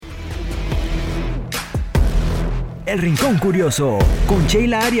El Rincón Curioso, con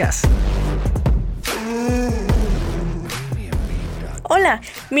Sheila Arias. Hola,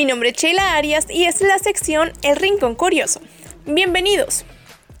 mi nombre es Sheila Arias y es la sección El Rincón Curioso. Bienvenidos.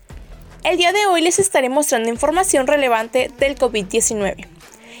 El día de hoy les estaré mostrando información relevante del COVID-19,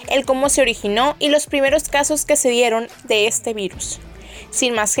 el cómo se originó y los primeros casos que se dieron de este virus.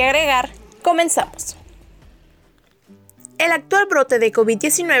 Sin más que agregar, comenzamos. El actual brote de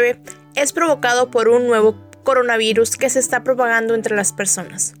COVID-19 es provocado por un nuevo coronavirus que se está propagando entre las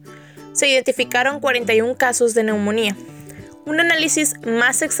personas. Se identificaron 41 casos de neumonía. Un análisis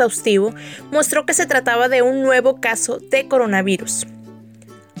más exhaustivo mostró que se trataba de un nuevo caso de coronavirus.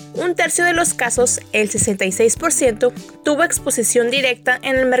 Un tercio de los casos, el 66%, tuvo exposición directa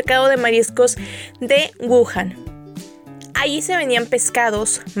en el mercado de mariscos de Wuhan. Allí se vendían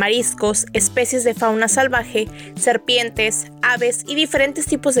pescados, mariscos, especies de fauna salvaje, serpientes, aves y diferentes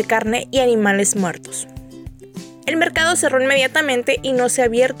tipos de carne y animales muertos. El mercado cerró inmediatamente y no se ha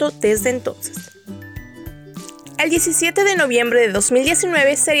abierto desde entonces. El 17 de noviembre de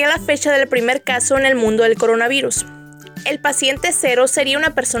 2019 sería la fecha del primer caso en el mundo del coronavirus. El paciente cero sería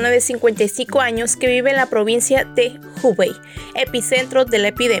una persona de 55 años que vive en la provincia de Hubei, epicentro de la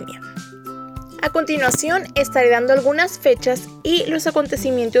epidemia. A continuación estaré dando algunas fechas y los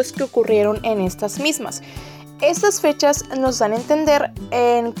acontecimientos que ocurrieron en estas mismas. Estas fechas nos dan a entender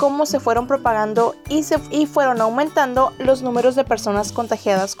en cómo se fueron propagando y fueron aumentando los números de personas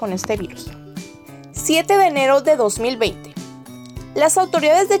contagiadas con este virus. 7 de enero de 2020. Las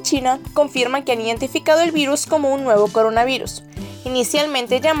autoridades de China confirman que han identificado el virus como un nuevo coronavirus,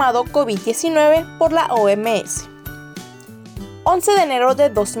 inicialmente llamado COVID-19 por la OMS. 11 de enero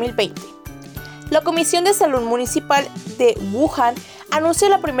de 2020. La Comisión de Salud Municipal de Wuhan anuncia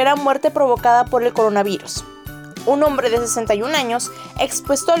la primera muerte provocada por el coronavirus. Un hombre de 61 años,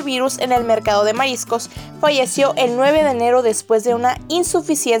 expuesto al virus en el mercado de mariscos, falleció el 9 de enero después de una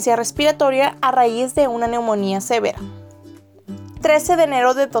insuficiencia respiratoria a raíz de una neumonía severa. 13 de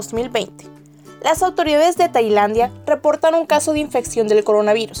enero de 2020. Las autoridades de Tailandia reportan un caso de infección del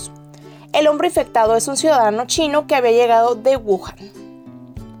coronavirus. El hombre infectado es un ciudadano chino que había llegado de Wuhan.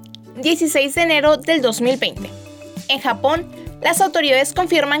 16 de enero del 2020. En Japón, las autoridades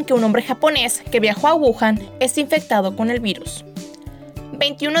confirman que un hombre japonés que viajó a Wuhan está infectado con el virus.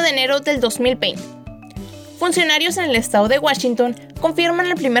 21 de enero del 2020. Funcionarios en el estado de Washington confirman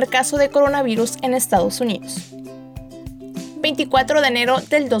el primer caso de coronavirus en Estados Unidos. 24 de enero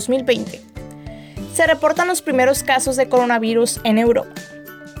del 2020. Se reportan los primeros casos de coronavirus en Europa.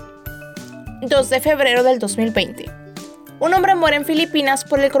 2 de febrero del 2020. Un hombre muere en Filipinas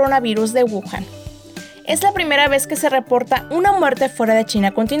por el coronavirus de Wuhan. Es la primera vez que se reporta una muerte fuera de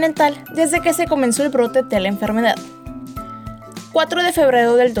China continental desde que se comenzó el brote de la enfermedad. 4 de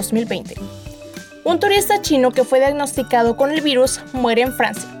febrero del 2020. Un turista chino que fue diagnosticado con el virus muere en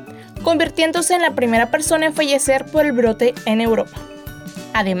Francia, convirtiéndose en la primera persona en fallecer por el brote en Europa.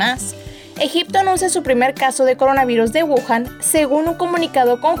 Además, Egipto anuncia su primer caso de coronavirus de Wuhan, según un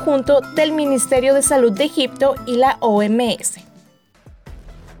comunicado conjunto del Ministerio de Salud de Egipto y la OMS.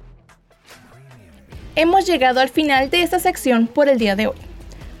 Hemos llegado al final de esta sección por el día de hoy.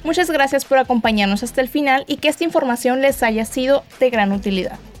 Muchas gracias por acompañarnos hasta el final y que esta información les haya sido de gran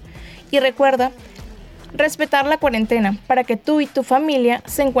utilidad. Y recuerda, respetar la cuarentena para que tú y tu familia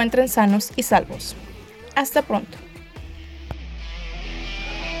se encuentren sanos y salvos. Hasta pronto.